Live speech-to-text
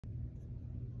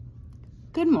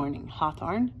Good morning,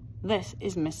 Hawthorne. This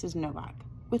is Mrs. Novak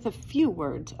with a few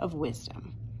words of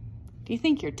wisdom. Do you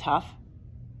think you're tough?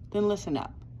 Then listen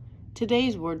up.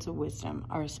 Today's words of wisdom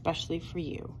are especially for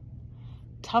you.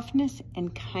 Toughness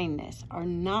and kindness are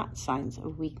not signs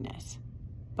of weakness,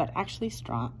 but actually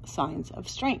signs of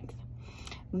strength.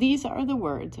 These are the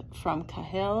words from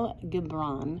Khalil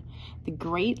Gibran, the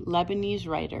great Lebanese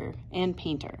writer and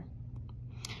painter.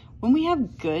 When we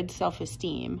have good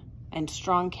self-esteem and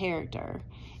strong character,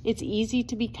 it's easy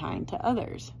to be kind to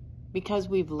others because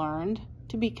we've learned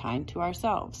to be kind to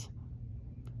ourselves.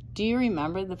 Do you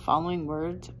remember the following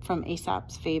words from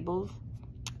Aesop's fables?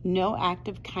 No act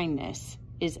of kindness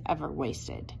is ever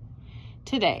wasted.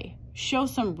 Today, show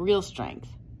some real strength.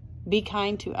 Be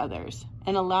kind to others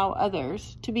and allow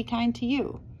others to be kind to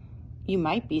you. You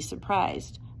might be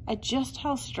surprised at just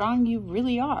how strong you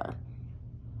really are.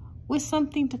 With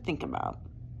something to think about,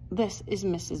 this is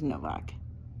Mrs. Novak.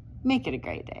 Make it a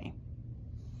great day.